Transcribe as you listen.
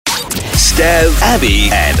Stav, Abby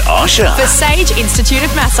and Osher. The Sage Institute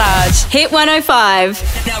of Massage. Hit 105.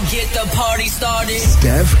 Now get the party started.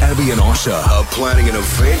 Stav, Abby and Osher are planning an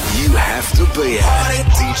event you have to be at.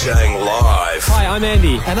 DJing live. Hi, I'm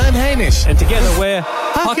Andy. And I'm Hamish. And together we're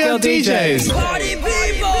Hot Girl DJs. Party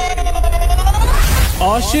people!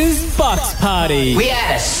 Osher's Bucks Party. We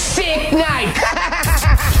had a sick night.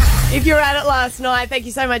 If you were at it last night, thank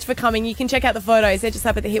you so much for coming. You can check out the photos. They're just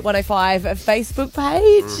up at the Hit 105 Facebook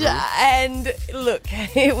page. And look,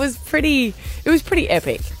 it was pretty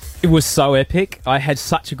epic. It was so epic. I had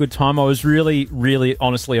such a good time. I was really, really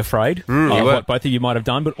honestly afraid of what both of you might have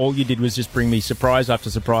done, but all you did was just bring me surprise after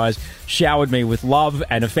surprise, showered me with love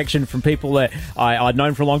and affection from people that I'd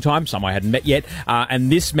known for a long time, some I hadn't met yet. And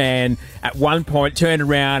this man at one point turned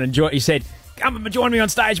around and he said, "Come and join me on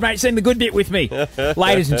stage, mate. Sing the good bit with me."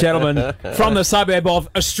 Ladies and gentlemen, from the suburb of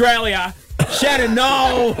Australia, Shannon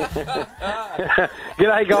Knoll.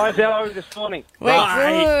 G'day, guys. How are we this morning?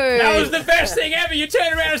 That was the best thing ever. You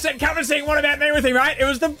turned around and said, "Come and sing What About Me" with me, mate. It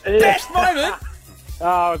was the best moment.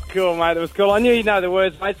 Oh, it was cool, mate. It was cool. I knew you'd know the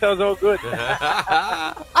words, mate, so it was all good.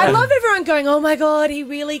 I love everyone going, "Oh my God, he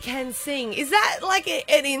really can sing." Is that like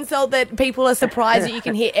an insult that people are surprised that you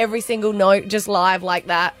can hit every single note just live like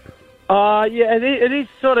that? Yeah, it is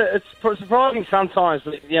sort of, it's surprising sometimes.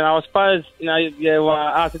 But, I suppose,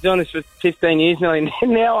 after doing this for 15 years nearly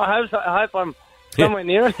now, I hope I'm somewhere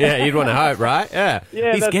near it. Yeah, you'd want to hope, right? Yeah.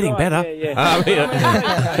 Yeah, he's that's getting right. better.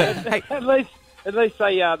 Yeah. At least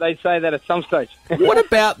they say that at some stage. What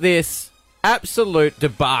about this absolute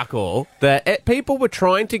debacle that people were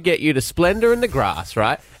trying to get you to Splendour in the Grass,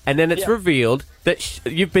 right? And then it's revealed that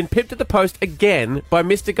you've been pipped at the post again by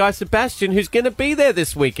Mr. Guy Sebastian, who's going to be there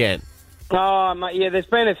this weekend. Oh, mate, yeah, there's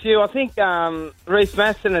been a few. I think Reece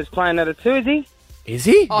Maston is playing at it too, is he? Is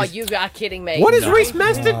he? Oh, you are kidding me. What is Reece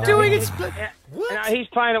Maston doing at Splendour? What? No, he's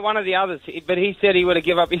playing at one of the others, but he said he would have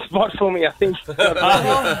given up his spot for me, I think.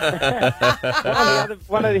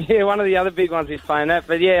 one of the other big ones he's playing at.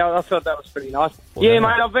 But yeah, I thought that was pretty nice. Mate,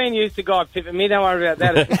 I've been used to guy pipping me. Don't worry about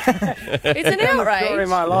that. It's an outrage. Story of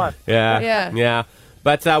my life. Yeah.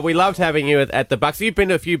 But we loved having you at the Bucks. You've been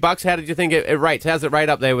to a few Bucks. How did you think it rates? How's it rate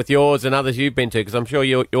up there with yours and others you've been to? Because I'm sure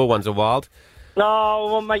your ones are wild.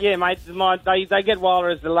 Oh, well, yeah, mate. They get wilder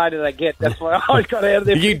as the later they get. That's why I got out of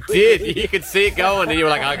there. You did. You could see it going, and you were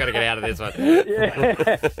like, "I got to get out of this one."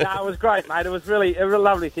 Yeah. No, it was great, mate. It was really a real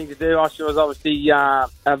lovely thing to do. Osher was obviously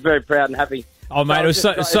very proud and happy. Oh, mate, it was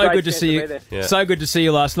so good to see you. Yeah. So good to see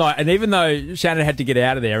you last night. And even though Shannon had to get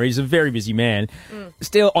out of there, he's a very busy man.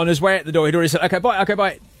 Still, on his way out the door, he'd already said, "Okay,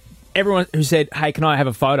 bye." Everyone who said, "Hey, can I have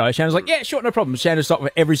a photo?" Shannon's like, "Yeah, sure, no problem." Shannon stopped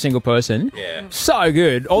for every single person. Yeah. So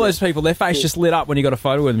good. All those people, their face just lit up when you got a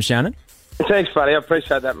photo with them, Shannon. Thanks, buddy. I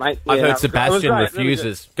appreciate that, mate. I've heard Sebastian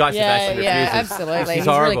refuses. Guy Sebastian refuses. Yeah, absolutely. He's He's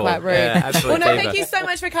really horrible. quite rude. Yeah, absolutely. Well, no, thank you so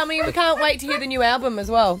much for coming. We can't wait to hear the new album as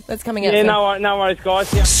well. That's coming out soon. No worries,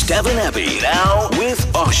 guys. Yeah. Stav and Abby now with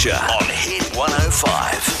Osher on Hit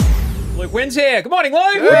 105. Luke Wynn's here. Good morning,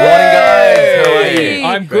 Luke. Good morning, guys. How are you?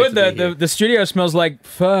 I'm Great good. to be The studio smells like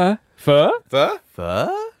pho. Pho?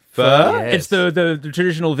 It's the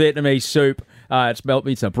traditional Vietnamese soup.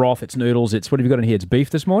 It's a broth, it's noodles, what have you got in here? It's beef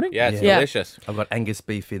this morning? Yeah, it's delicious. I've got Angus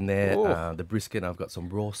beef in there, the brisket, and I've got some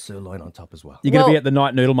raw sirloin on top as well. You're going to be at the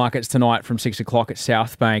night noodle markets tonight from 6 o'clock at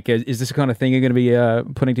South Bank. Is this the kind of thing you're going to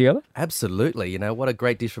be putting together? Absolutely. What a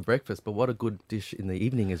great dish for breakfast, but what a good dish in the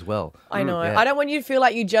evening as well. I know. Yeah. I don't want you to feel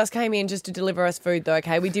like you just came in just to deliver us food, though,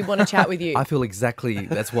 okay? We did want to chat with you. I feel exactly,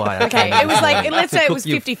 that's why. Okay, it was like, let's say it was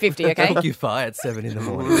 50-50, okay? Cook you fire at 7 in the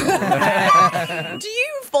morning. Do you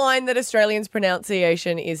find that Australians'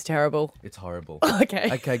 pronunciation is terrible? It's horrible.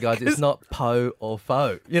 Okay. Okay, guys, it's not po or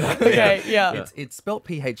fo. Okay, yeah. It's spelled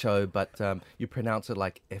P-H-O, but you pronounce it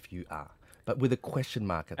like F-U-R. But with a question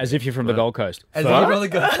mark at As the if you're from the Gold Coast. As if you're from the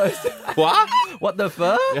Gold Coast. What? What the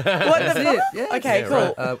fuck? What the fuck? Yeah, Okay,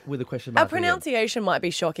 cool. right. With a question mark. Our pronunciation might be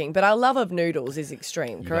shocking, but our love of noodles is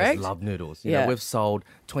extreme, You correct? guys love noodles. You Yeah. know, we've sold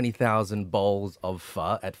 20,000 bowls of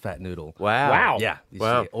pho at Fat Noodle. Wow. Yeah, this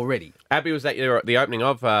Wow. year already. Abby was at the opening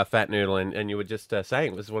of Fat Noodle, and you were just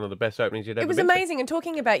saying it was one of the best openings you'd ever It was been to. amazing, and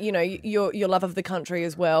talking about your love of the country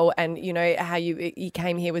as well, and how you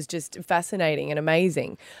came here was just fascinating and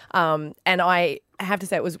amazing. And I have to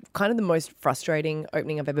say it was kind of the most frustrating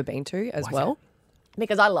opening I've ever been to as well.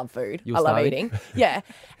 because I love food. You I were love starving? eating. Yeah.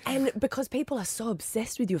 And because people are so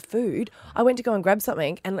obsessed with your food, I went to go and grab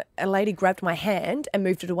something and a lady grabbed my hand and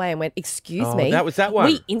moved it away and went, excuse me. that was that one.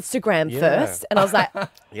 We Instagram first. And I was like,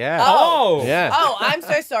 Yeah. Oh. Yeah. oh, I'm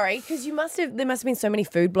so sorry. Because there must have been so many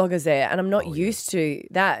food bloggers there and I'm not used to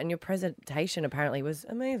that. And your presentation apparently was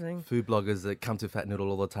amazing. Food bloggers that come to Fat Noodle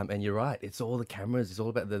all the time, and you're right. It's all the cameras. It's all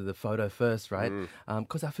about the photo first, right?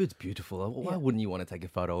 Because our food's beautiful. Why wouldn't you want to take a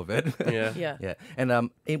photo of it? Yeah. Yeah. Yeah, and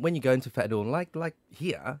when you go into Fat Noodle, like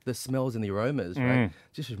here, the smells and the aromas, right,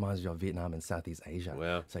 just reminds you of Vietnam and Southeast Asia.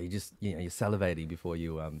 Wow. So you're salivating before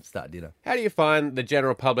you start dinner. How do you find the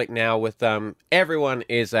general public now with everyone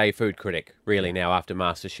is a food critic, really, now after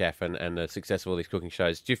MasterChef and the success of all these cooking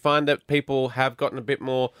shows? Do you find that people have gotten a bit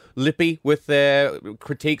more lippy with their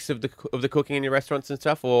critiques of the cooking in your restaurants and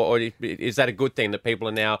stuff, or is that a good thing that people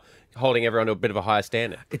are now holding everyone to a bit of a higher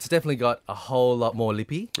standard? It's definitely got a whole lot more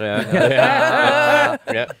lippy. Yeah.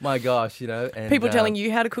 Yeah. My gosh, and People telling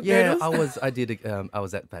you how to cook yeah, noodles? I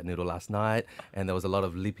was at Fat Noodle last night, and there was a lot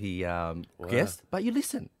of lippy guests. But you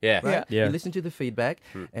listen, Yeah. right? Yeah. You listen to the feedback,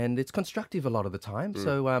 and it's constructive a lot of the time.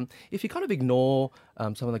 So if you kind of ignore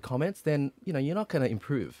some of the comments, then you're not going to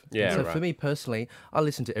improve. Yeah, So right. for me personally, I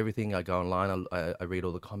listen to everything. I go online. I read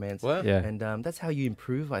all the comments. Well, Yeah. And that's how you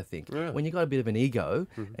improve, I think. When you got a bit of an ego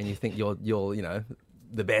and you think you're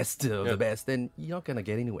the best of the best, then you're not going to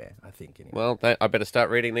get anywhere, I think. Anyway. Well, I better start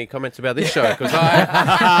reading the comments about this show because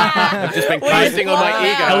I've just been coasting on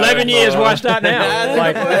my ego. 11 years, why start now?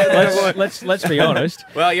 Like, let's be honest.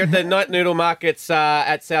 Well, you're at the Night Noodle Markets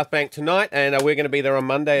at South Bank tonight, and we're going to be there on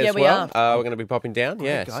Monday Yeah, as we well. are. We're going to be popping down.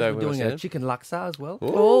 Yeah, Guys, so we're doing we'll a chicken laksa as well,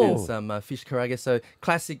 Ooh. and some fish karaage. So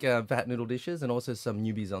classic Fat Noodle dishes, and also some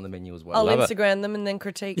newbies on the menu as well. I'll Love it. Instagram them and then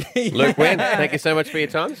critique. Luke Wynn, thank you so much for your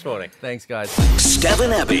time this morning. Thanks, guys. Stav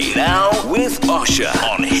and Abby now with Osher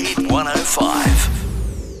on Hit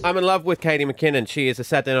 105. I'm in love with Katie McKinnon. She is a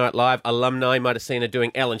Saturday Night Live alumni. You might have seen her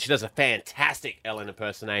doing Ellen. She does a fantastic Ellen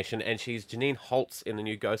impersonation, and she's Janine Holtz in the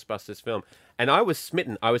new Ghostbusters film. And I was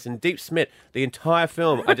smitten. I was in deep smit the entire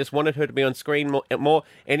film. I just wanted her to be on screen more.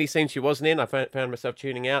 Any scene she wasn't in, I found myself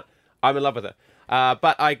tuning out. I'm in love with her.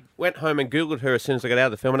 But I went home and Googled her as soon as I got out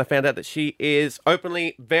of the film, and I found out that she is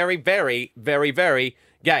openly very, very, very, very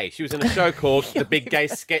gay. She was in a show called The Big Gay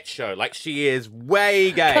Sketch Show. Like, she is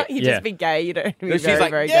way gay. Can't you Yeah. just be gay? You don't have to be She's very,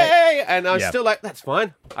 like, very gay. yay! And I was Yeah. still like, that's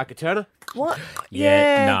fine. I could turn her. What?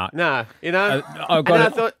 Yeah, nah. Nah, you know? I've and got I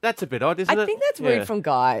it. thought, that's a bit odd, isn't it? I think that's rude from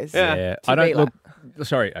guys. Yeah. Yeah, To I be don't look.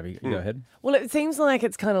 Sorry, Abby, you go ahead. Well, it seems like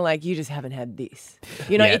it's kind of like you just haven't had this.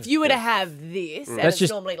 You know, Yeah. if you were to have this and That's it's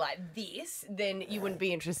just- normally like this, then you wouldn't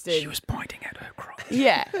be interested. She was pointing at her crotch.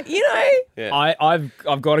 Yeah. You know? Yeah.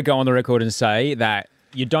 I've got to go on the record and say that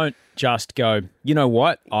you don't just go, you know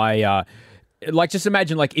what? Just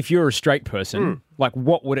imagine, like, if you're a straight person, like,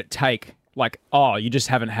 what would it take? Like, oh, you just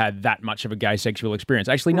haven't had that much of a gay sexual experience.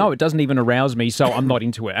 Actually, no, it doesn't even arouse me, so I'm not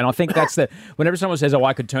into it. And I think that's whenever someone says, oh,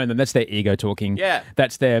 I could turn them, that's their ego talking. Yeah.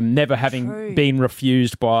 That's them never having True. been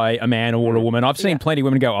refused by a man or a woman. I've seen plenty of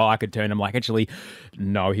women go, oh, I could turn them. Like, actually,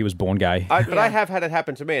 no, he was born gay. But I have had it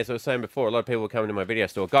happen to me, as I was saying before. A lot of people were coming to my video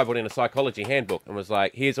store. A guy brought in a psychology handbook and was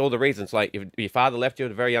like, here's all the reasons. Like, if your father left you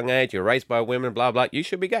at a very young age, you were raised by a woman, blah, blah, you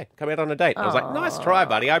should be gay. Come out on a date. I was like, nice try,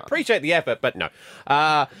 buddy. I appreciate the effort, but no.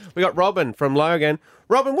 We got Robin from Logan.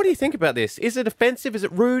 Robin, what do you think about this? Is it offensive? Is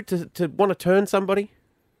it rude to want to turn somebody?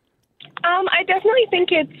 I definitely think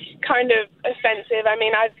it's kind of offensive. I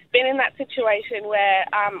mean, I've been in that situation where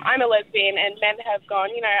I'm a lesbian and men have gone,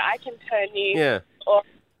 I can turn you. Yeah. Or,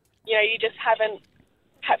 you just haven't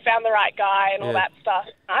found the right guy and all that stuff.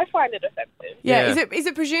 I find it offensive. Yeah. Yeah. Is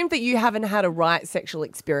it presumed that you haven't had a right sexual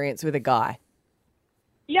experience with a guy?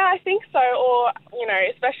 Yeah, I think so. Or,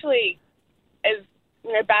 especially as,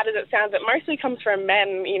 bad as it sounds, it mostly comes from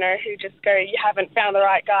men, who just go, you haven't found the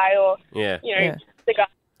right guy, or, Yeah. the guy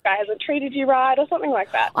hasn't treated you right, or something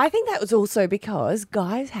like that. I think that was also because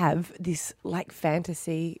guys have this like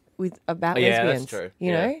fantasy about Yeah, lesbians. that's true.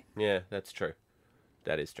 You know? Yeah, that's true.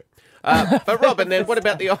 That is true. But Robin, then what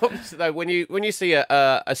about the opposite though? When you see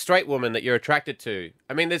a straight woman that you're attracted to,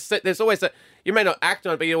 I mean, there's always that you may not act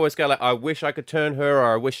on it, but you always go like, I wish I could turn her,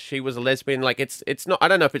 or I wish she was a lesbian. Like it's not. I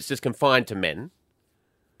don't know if it's just confined to men.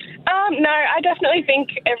 No, I definitely think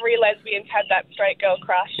every lesbian's had that straight girl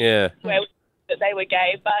crush. Yeah. Where that they were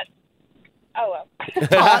gay, but oh well.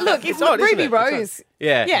 Oh, look, if odd, isn't Ruby it? Rose.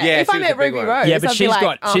 Yeah. Yeah, if she I was met a big Ruby one. Rose, yeah, but I'd be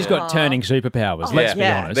like, she's got turning superpowers. Let's be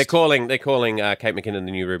yeah. honest. They're calling Kate McKinnon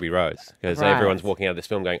the new Ruby Rose because Right. everyone's walking out of this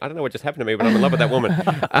film going, I don't know what just happened to me, but I'm in love with that woman.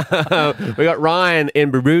 We got Ryan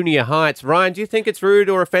in Barunia Heights. Ryan, do you think it's rude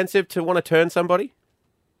or offensive to want to turn somebody?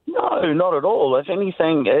 No, not at all. If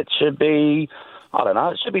anything, it should be I don't know,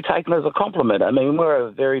 it should be taken as a compliment. I mean, we're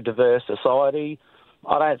a very diverse society.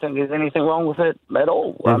 I don't think there's anything wrong with it at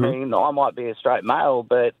all. I mean, I might be a straight male,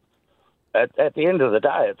 but at the end of the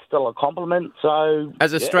day, it's still a compliment. So,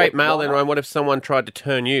 As a straight male, then, Ryan, what if someone tried to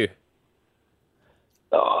turn you?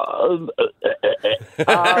 So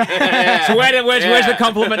where's the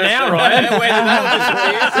compliment now, Ryan?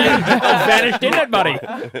 Vanished, didn't it, buddy?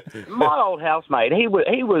 My old housemate, he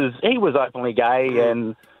was openly gay,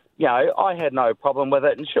 and I had no problem with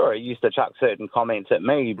it. And sure, he used to chuck certain comments at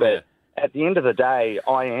me, but at the end of the day,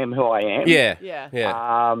 I am who I am. Yeah.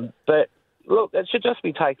 But look, it should just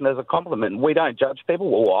be taken as a compliment. We don't judge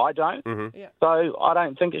people, or I don't. So I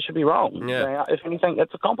don't think it should be wrong. Yeah. If anything,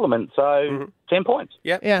 it's a compliment. So 10 points.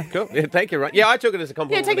 Yeah. Cool. Yeah, thank you, Ryan. Yeah, I took it as a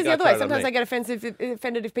compliment. Yeah, take it the other way. Sometimes I get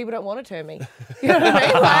offended if people don't want to turn me. You know what I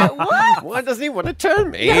mean? Like, what? Why doesn't he want to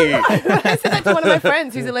turn me? I said that to one of my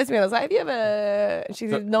friends who's a lesbian. I was like, have you ever... And she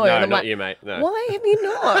said, no. No, And I'm not like, you, mate. No. Why have you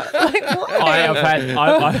not? Like, why?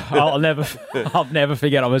 I'll never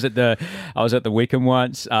forget. I was at the Wickham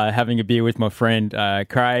once, having a beer with my friend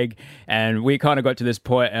Craig, and we kind of got to this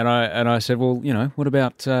point, and I said, well, what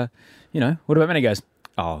about men? He goes,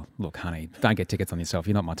 oh, look, honey, don't get tickets on yourself.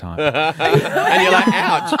 You're not my type. And you're like,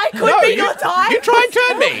 ouch. I could be your type. You try and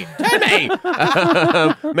turn me.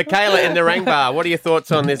 Michaela in the Rang Bar, what are your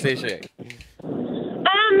thoughts on this issue? It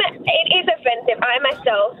is offensive. I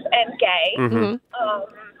myself am gay, and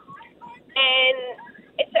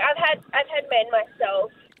I've had men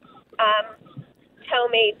myself tell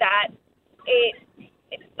me that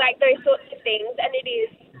it's like those sorts of things, and it is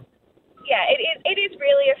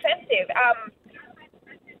really offensive.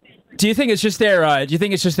 Do you think it's just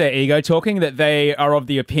their ego talking, that they are of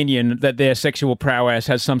the opinion that their sexual prowess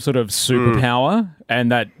has some sort of superpower,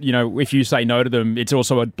 and that if you say no to them, it's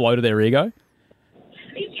also a blow to their ego?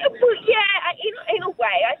 Yeah, in a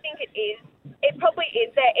way, I think it is. It probably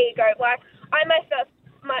is their ego. Like, I myself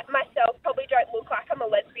probably don't look like I'm a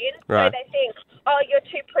lesbian, right. So they think, oh, you're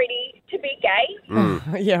too pretty to be gay.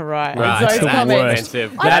 Yeah, right. Right, So that's the worst.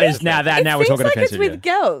 That is now we're talking like offensive. It's with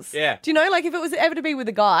girls. Yeah. Do you know, like if it was ever to be with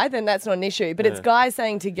a guy, then that's not an issue. But it's guys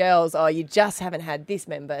saying to girls, oh, you just haven't had this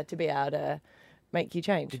member to be able to make you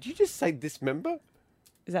change. Did you just say dismember?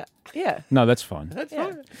 Is that, yeah. No, that's fine. That's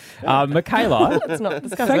fine. Michaela, Let's not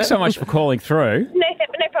discuss thanks it. so much for calling through. No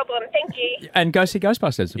problem. Thank you. And go see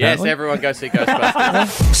Ghostbusters, Yes, apparently. everyone go see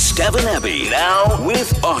Ghostbusters. Stav and Abby now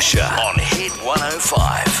with Osher on Hit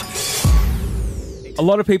 105. A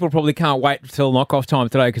lot of people probably can't wait till knockoff time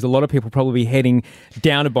today, because a lot of people probably be heading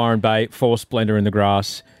down to Byron Bay for Splendour in the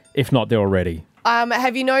Grass, if not they're already.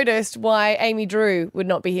 Have you noticed why Amy Drew would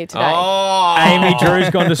not be here today? Oh, Amy Drew's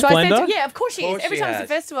gone to So I Splendour? said, yeah, of course she is. Every she time it's has.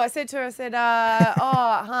 a festival, I said to her,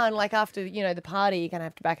 hon, like after, the party, you're going to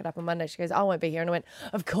have to back it up on Monday. She goes, I won't be here. And I went,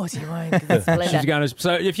 of course you won't, 'cause it's Splendour. She's going to,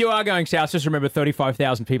 so if you are going south, just remember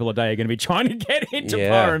 35,000 people a day are going to be trying to get into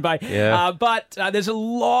Byron Bay. Yeah. But there's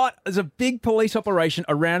a big police operation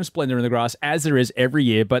around Splendour in the Grass, as there is every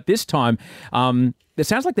year. But this time, it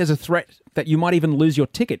sounds like there's a threat that you might even lose your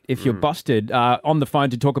ticket if you're busted. On the phone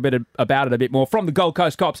to talk about it a bit more, from the Gold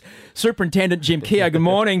Coast Cops, Superintendent Jim Keogh. Good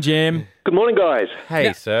morning, Jim. Good morning, guys.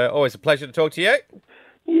 Hey, sir. Always a pleasure to talk to you.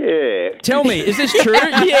 Yeah. Tell me, is this true?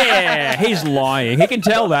 Yeah, he's lying. He can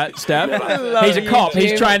tell that, Stav. He's a cop.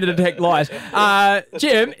 He's trained to detect lies.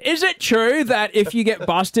 Jim, is it true that if you get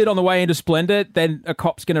busted on the way into Splendour, then a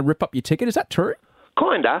cop's going to rip up your ticket? Is that true?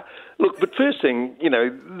 Kinda. Look, but first thing,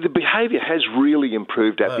 the behaviour has really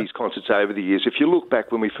improved at these concerts over the years. If you look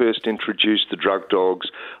back when we first introduced the drug dogs,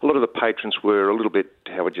 a lot of the patrons were a little bit,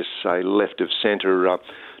 how would you say, left of centre,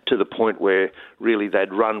 to the point where really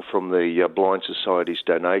they'd run from the Blind Society's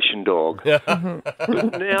donation dog.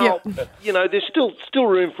 But now, there's still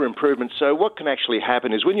room for improvement. So what can actually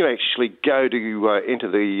happen is when you actually go to enter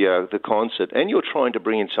the concert and you're trying to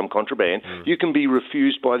bring in some contraband, you can be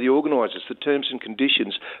refused by the organisers. The terms and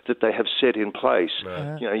conditions that they have set in place.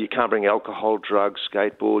 You can't bring alcohol, drugs,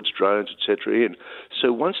 skateboards, drones, etc. in.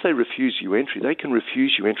 So once they refuse you entry, they can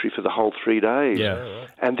refuse you entry for the whole 3 days. Yeah.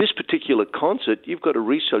 And this particular concert, you've got to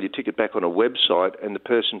resell your ticket back on a website, and the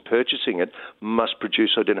person purchasing it must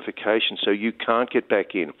produce identification, so you can't get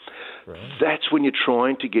back in. Right. That's when you're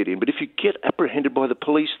trying to get in. But if you get apprehended by the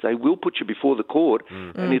police, they will put you before the court,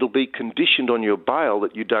 and it'll be conditioned on your bail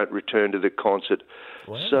that you don't return to the concert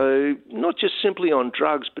So not just simply on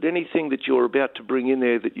drugs, but anything that you're about to bring in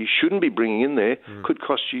there that you shouldn't be bringing in there could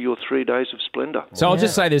cost you your 3 days of splendour. So I'll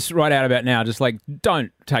just say this right out about now, just like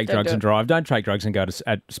don't take drugs and drive. Don't take drugs and go to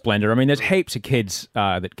at Splendour. I mean, there's heaps of kids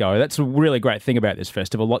that go. That's a really great thing about this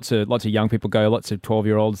festival. Lots of young people go. Lots of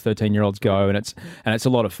 12-year-olds, 13-year-olds go, and it's a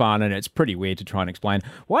lot of fun. And it's pretty weird to try and explain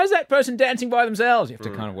why is that person dancing by themselves. You have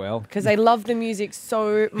to kind of because they love the music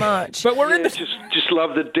so much. But we're in the just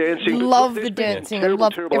love the dancing. Love the dancing. I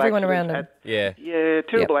love everyone around them.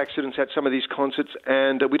 Terrible accidents at some of these concerts,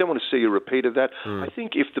 and we don't want to see a repeat of that. I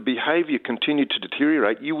think if the behaviour continued to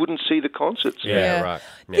deteriorate, you wouldn't see the concerts. Yeah, right.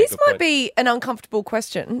 Yeah, this might be an uncomfortable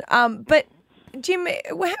question, but Jim,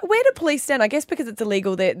 where do police stand? I guess because it's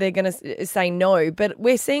illegal, they're going to say no. But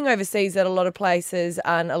we're seeing overseas that a lot of places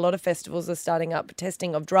and a lot of festivals are starting up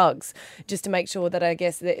testing of drugs just to make sure that I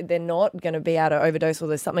guess they're not going to be able to overdose or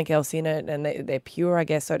there's something else in it and they're pure, I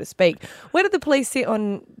guess, so to speak. Where do the police sit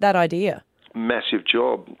on that idea? Massive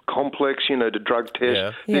job, complex, to drug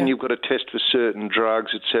test. Then you've got to test for certain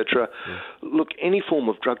drugs, etc. Look, any form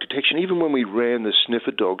of drug detection, even when we ran the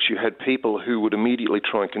sniffer dogs, you had people who would immediately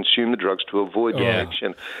try and consume the drugs to avoid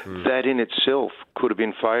detection. That in itself could have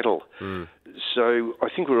been fatal. So I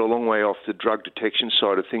think we're a long way off the drug detection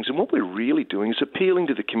side of things. And what we're really doing is appealing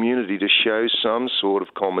to the community to show some sort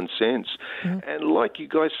of common sense. And like you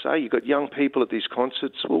guys say, you've got young people at these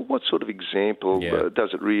concerts. Well, what sort of example does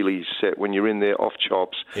it really set when you're in there off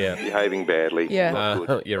chops, behaving badly?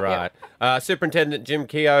 You're right. Superintendent Jim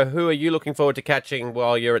Keogh, who are you looking forward to catching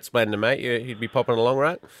while you're at Splendour, mate? You'd be popping along,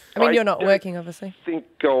 right? I mean, you're not working, obviously. I think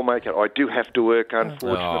I'll make it. I do have to work,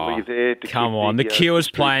 unfortunately, there. Come on, The Cure's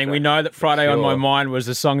playing. We know that Friday on My Mind was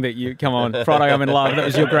the song that you... Come on, Friday I'm in Love. That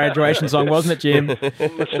was your graduation song, wasn't it, Jim?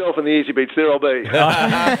 Myself and the Easy Beats, there I'll be.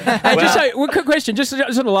 Just so, quick question, just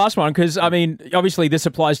on the last one, because, I mean, obviously this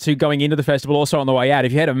applies to going into the festival, also on the way out.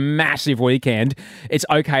 If you had a massive weekend, it's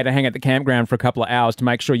okay to hang at the campground for a couple of hours to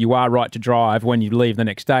make sure you are right to drive when you leave the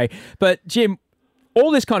next day. But, Jim, all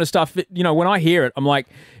this kind of stuff, when I hear it, I'm like,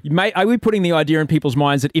 are we putting the idea in people's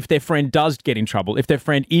minds that if their friend does get in trouble, if their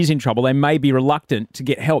friend is in trouble, they may be reluctant to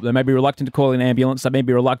get help, they may be reluctant to call an ambulance, they may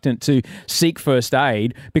be reluctant to seek first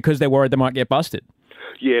aid because they're worried they might get busted?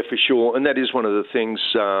 Yeah, for sure. And that is one of the things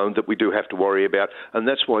that we do have to worry about. And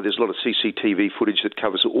that's why there's a lot of CCTV footage that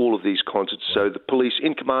covers all of these concerts. So the police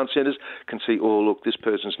in command centres can see, oh, look, this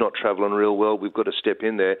person's not travelling real well. We've got to step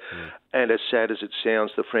in there. And as sad as it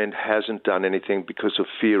sounds, the friend hasn't done anything because of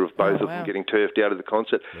fear of both of them getting turfed out of the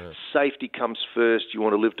concert. Safety comes first. You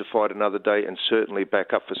want to live to fight another day and certainly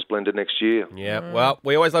back up for Splendour next year. Yeah, well,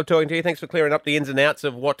 we always love talking to you. Thanks for clearing up the ins and outs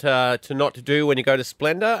of what to not to do when you go to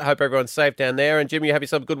Splendour. I hope everyone's safe down there. And Jim, you have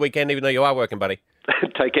yourself a good weekend, even though you are working, buddy.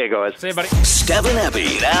 Take care, guys. See you, buddy. Stav and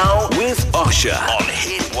Abby now with Osher on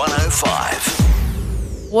Hit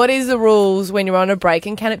 105. What is the rules when you're on a break,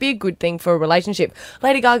 and can it be a good thing for a relationship?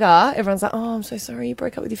 Lady Gaga, everyone's like, oh, I'm so sorry you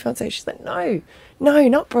broke up with your fiancé. She's like, no,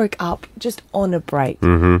 not broke up, just on a break.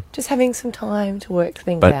 Just having some time to work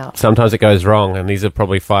things out. Sometimes it goes wrong, and these are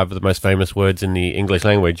probably 5 of the most famous words in the English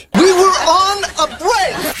language. We were on a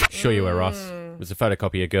break! Sure you were, Ross. It was a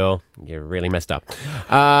photocopy of girl. You're really messed up.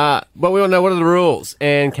 But we want to know, what are the rules,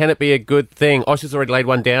 and can it be a good thing? Osher's already laid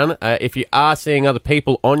one down. If you are seeing other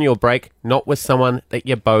people on your break, not with someone that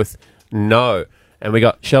you both know. And we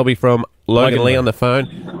got Shelby from Logan Lee on the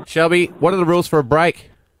phone. Shelby, what are the rules for a break?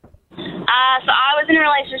 So I was in a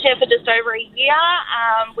relationship for just over a year.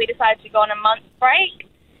 We decided to go on a month's break,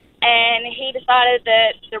 and he decided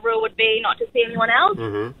that the rule would be not to see anyone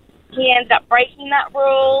else. He ended up breaking that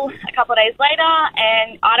rule a couple of days later,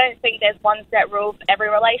 and I don't think there's one set rule for every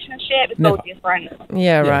relationship. It's all different.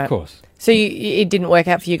 Yeah, right. Of course. So it didn't work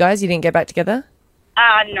out for you guys? You didn't get back together?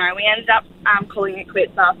 No, we ended up calling it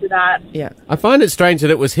quits after that. Yeah. I find it strange that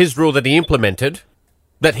it was his rule that he implemented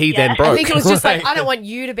that he then broke. I think it was just like, I don't want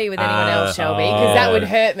you to be with anyone else, Shelby, because that would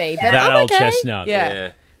hurt me. But that I'm old okay. chestnut.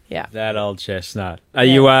 Yeah. That old chestnut. Are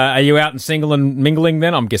you out and single and mingling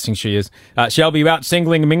then? I'm guessing she is. Shelby, you out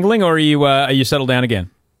singling and mingling, or are you settled down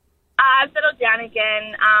again? I've settled down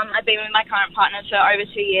again. I've been with my current partner for over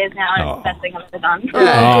 2 years now, and it's the best thing I've ever done.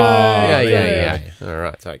 Yeah. All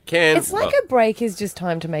right, so Ken. It's like a break is just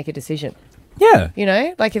time to make a decision. Yeah.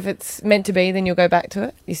 Like if it's meant to be, then you'll go back to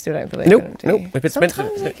it. You still don't believe Nope. it, do you? If it's Sometimes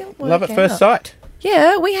meant to, it can love work at first out. sight.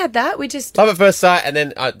 Yeah, we had that. We just... Love at first sight, and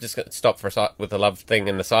then I just stop for a sight with the love thing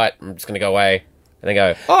in the sight. I'm just going to go away, and then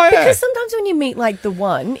go, oh, yeah. Because sometimes when you meet, like, the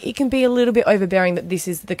one, it can be a little bit overbearing that this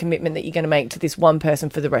is the commitment that you're going to make to this one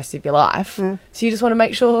person for the rest of your life. So you just want to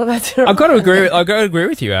make sure that's... I've got to agree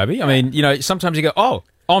with you, Abby. I mean, sometimes you go, oh,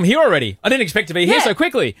 Oh, I'm here already. I didn't expect to be here so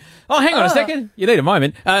quickly. Oh, hang on a second. You need a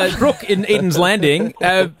moment. Brooke in Eden's Landing,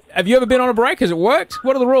 have you ever been on a break? Has it worked?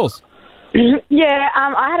 What are the rules? Yeah,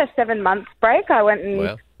 I had a 7-month break. I went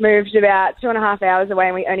and moved about 2.5 hours away,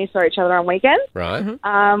 and we only saw each other on weekends. Right.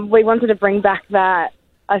 We wanted to bring back that,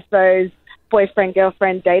 I suppose,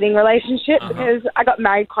 boyfriend-girlfriend dating relationship because I got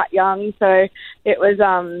married quite young, so it was,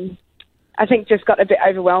 I think, just got a bit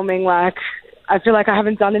overwhelming. Like, I feel like I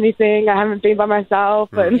haven't done anything. I haven't been by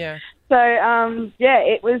myself. And so,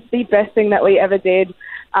 it was the best thing that we ever did.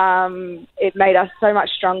 It made us so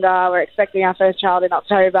much stronger. We're expecting our first child in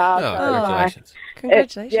October. Congratulations.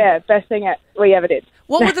 Congratulations. Best thing we ever did.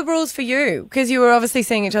 What were the rules for you? Because you were obviously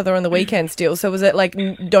seeing each other on the weekend still. So was it like,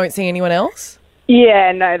 don't see anyone else?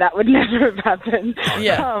 Yeah, no, that would never have happened.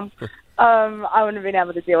 Yeah. I wouldn't have been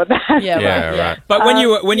able to deal with that. Yeah. But when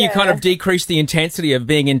you kind of decreased the intensity of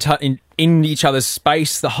being in each other's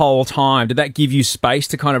space the whole time, did that give you space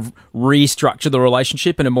to kind of restructure the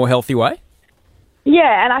relationship in a more healthy way?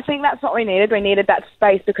 Yeah, and I think that's what we needed. We needed that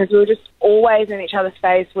space because we were just always in each other's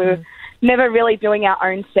face. We were never really doing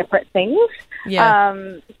our own separate things. Yeah.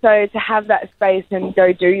 So to have that space and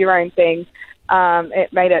go do your own thing,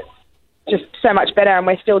 it made it just so much better, and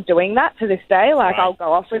we're still doing that to this day. Like, I'll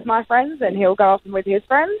go off with my friends and he'll go off with his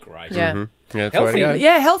friends. Great. Yeah. Yeah, Healthy.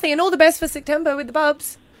 Yeah, healthy, and all the best for September with the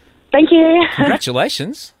bubs. Thank you.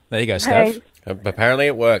 Congratulations. There you go, Stav. Hey. Apparently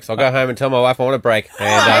it works. I'll go home and tell my wife I want a break,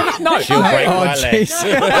 and she'll break my legs.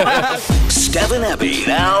 Stav and Abby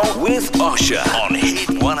now with Osher on Hit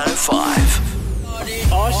 105.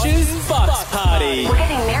 Osher's Bucks Party. We're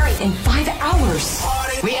getting married in 5 hours.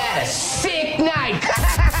 We had a sick night.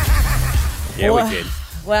 Yeah, we did.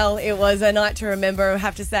 Well, it was a night to remember. I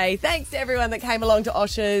have to say thanks to everyone that came along to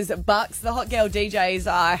Osher's Bucks. The Hot Girl DJs,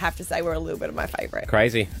 I have to say, were a little bit of my favourite.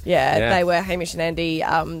 Crazy. Yeah, they were Hamish and Andy.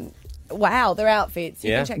 Wow, their outfits.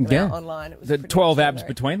 You can check them out online. It was the 12 abs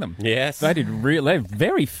between them. Yes. They did they're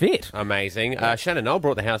very fit. Amazing. Shannon Noel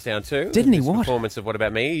brought the house down too. Didn't he? His What? Performance of What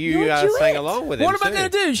About Me. You sang along with him. What am I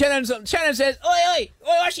going to do? Shannon says, Oi,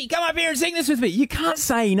 Oshy, come up here and sing this with me. You can't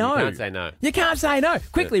say no. You can't say no. You can't say no.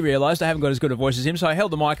 Quickly realised I haven't got as good a voice as him, so I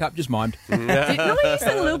held the mic up, just mimed. No, you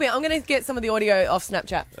sang a little bit. I'm going to get some of the audio off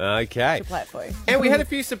Snapchat. Okay. To play it for you. And we had a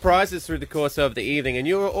few surprises through the course of the evening, and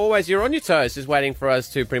you're on your toes, just waiting for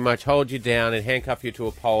us to pretty much hold you down and handcuff you to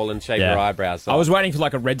a pole and shave your eyebrows off. I was waiting for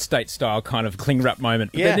like a Red State style kind of cling wrap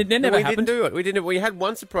moment. But Yeah, it never we happened. didn't do it. We didn't. We had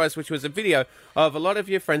one surprise, which was a video of a lot of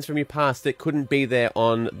your friends from your past that couldn't be there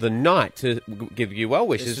on the night to give you well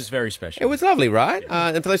wishes. This was very special. It was lovely, right?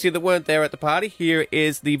 And for those of you that weren't there at the party, here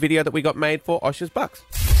is the video that we got made for Osher's Bucks.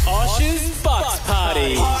 Osher's Bucks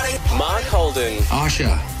Party. Mark Holden.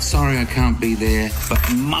 Osher, sorry I can't be there,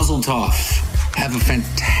 but muzzle tov. Have a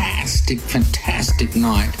fantastic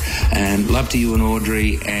night. And love to you and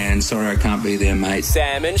Audrey, and sorry I can't be there, mate.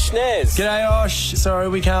 Sam and Schnez. G'day, Osh. Sorry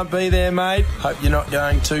we can't be there, mate. Hope you're not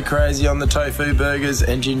going too crazy on the tofu burgers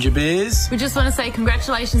and ginger beers. We just want to say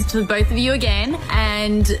congratulations to both of you again,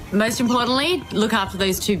 and most importantly, look after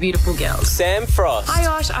those two beautiful girls. Sam Frost. Hi,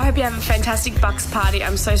 Osh. I hope you have a fantastic Bucks party.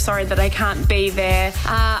 I'm so sorry that I can't be there.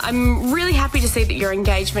 I'm really happy to see that your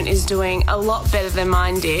engagement is doing a lot better than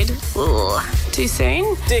mine did. Ugh. Too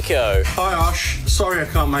soon? Dicko. Hi, Osh. Sorry I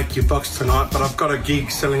can't make your box tonight, but I've got a gig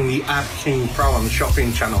selling the Ab King Pro on the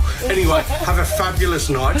shopping channel. Anyway, have a fabulous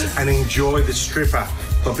night and enjoy the stripper.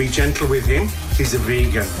 But be gentle with him. He's a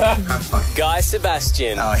vegan. Have fun. Guy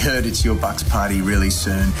Sebastian. I heard it's your Bucks party really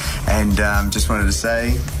soon, and just wanted to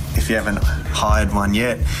say, if you haven't hired one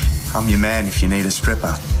yet, I'm your man if you need a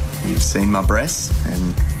stripper. You've seen my breasts,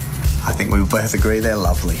 and I think we both agree they're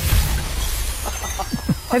lovely.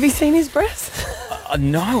 Have you seen his breasts?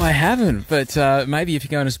 No, I haven't. But maybe if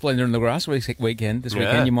you're going to Splendour in the Grass this weekend,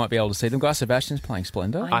 you might be able to see them. Guy Sebastian's playing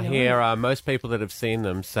Splendour. I hear most people that have seen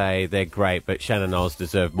them say they're great, but Shannon Knowles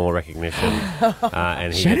deserve more recognition.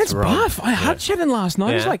 And he Shannon's gets wrong. buff. I hugged Shannon last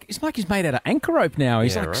night. Yeah. It's like he's made out of anchor rope now.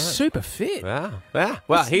 He's Yeah, like right. super fit. Wow.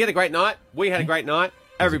 Well, he had a great night. We had a great night.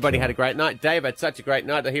 Everybody had a great night. Dave had such a great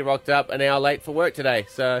night that he rocked up an hour late for work today.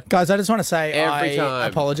 So, guys, I just want to say Every I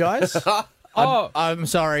time. apologise. I'm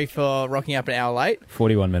sorry for rocking up an hour late.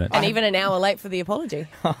 41 minutes. And even an hour late for the apology.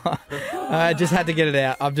 I just had to get it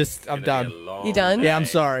out. I'm done. You done? Yeah, I'm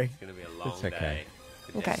sorry. It's okay.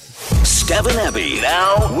 Okay. Stav and Abby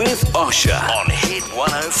now with Osher on Hit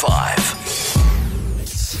 105.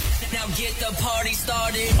 Now get the party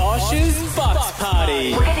started. Osher's Bucks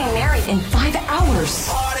Party. We're getting married in 5 hours.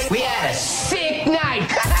 We had a sick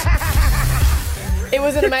night. It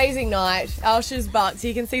was an amazing night. Osher's Bucks.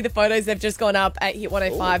 You can see the photos. They've just gone up at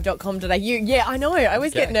hit105.com.au. Yeah, I know. I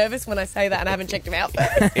always get nervous when I say that and I haven't checked them out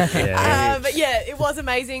first. But yeah, it was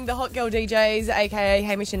amazing. The Hot Girl DJs, a.k.a.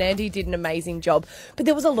 Hamish and Andy, did an amazing job. But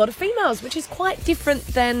there was a lot of females, which is quite different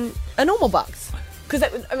than a normal Bucks. Because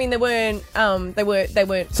they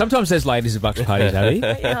weren't. Sometimes there's ladies at Bucks parties, Abby.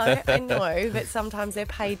 Yeah, I know, but sometimes they're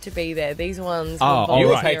paid to be there. These ones. You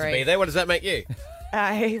were paid to be there. What does that make you?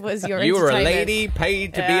 It was your You were a entertainment. lady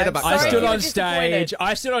paid to be at a Bucks I party.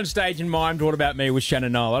 stood on stage and mimed What About Me with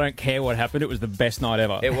Shannon Noel. I don't care what happened. It was the best night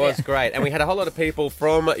ever. It was great. And we had a whole lot of people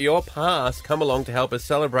from your past come along to help us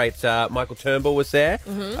celebrate. Michael Turnbull was there,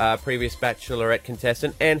 previous Bachelorette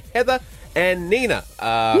contestant, and Heather and Nina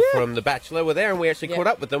from The Bachelor were there, and we actually caught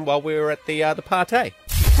up with them while we were at the party.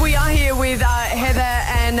 We are here with Heather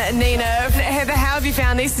and Nina. Heather, how have you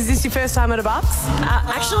found this? Is this your first time at a Bucks?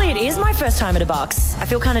 Actually, it is my first time at a Bucks. I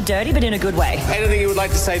feel kind of dirty, but in a good way. Anything you would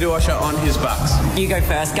like to say to Osher on his Bucks? You go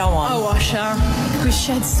first. Go on. Oh, Osher, we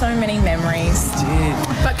shared so many memories.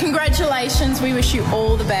 But congratulations. We wish you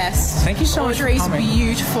all the best. Thank you so much for Audrey's coming.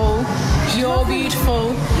 beautiful. You're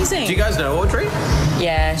beautiful. Do you guys know Audrey?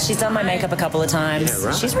 Yeah, she's done my makeup a couple of times. Yeah,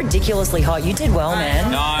 right. She's ridiculously hot. You did well,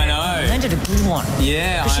 man. I know. Landed a good one.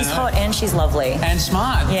 Yeah, But she's hot and she's lovely. And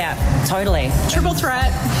smart. Yeah, totally. Triple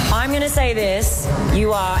threat. I'm going to say this.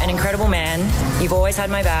 You are an incredible man. You've always had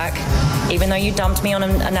my back. Even though you dumped me on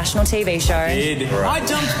a national TV show. I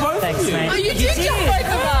dumped both Thanks, of you. mate. Oh, you did jump both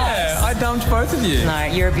of us. Yeah, I dumped both of you. No,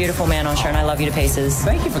 you're a beautiful man, Osher, and I love you to pieces.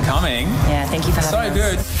 Thank you for coming. Yeah, thank you for having So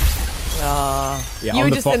us. good. Yeah, You I'm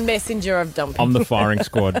were just fi- the messenger of dumping. I'm the firing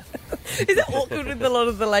squad. Is it awkward with a lot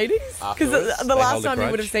of the ladies? Because the last time you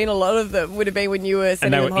would have seen a lot of them would have been when you were And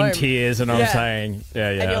sending they them were in home. tears, and I was saying, yeah.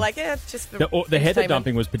 And you're like, yeah, it's just for The header entertainment.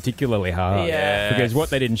 dumping was particularly hard. Yeah. Because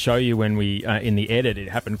what they didn't show you when we, in the edit, it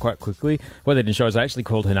happened quite quickly. What they didn't show is I actually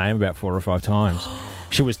called her name about 4 or 5 times.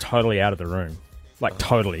 She was totally out of the room. Like,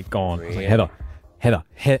 totally gone. I was like,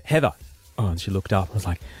 Heather. Oh, and she looked up. I was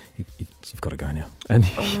like, you've got to go now. And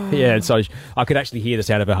yeah, and so I could actually hear the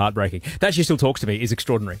sound of her heart breaking. That she still talks to me is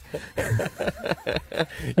extraordinary.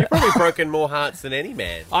 You've probably broken more hearts than any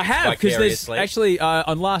man. I have, because there's vicariously. actually,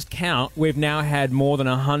 on last count, we've now had more than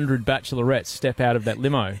 100 bachelorettes step out of that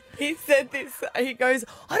limo. He said this. He goes,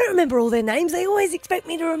 I don't remember all their names. They always expect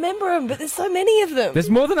me to remember them, but there's so many of them. There's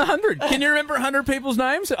more than 100. Can you remember 100 people's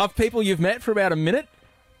names of people you've met for about a minute?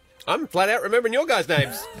 I'm flat out remembering your guys'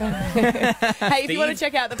 names. Hey, if you want to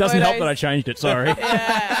check out the Doesn't photos. help that I changed it, sorry.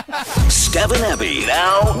 Stav and Abby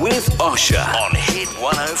now with Osher on Hit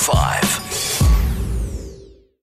 105.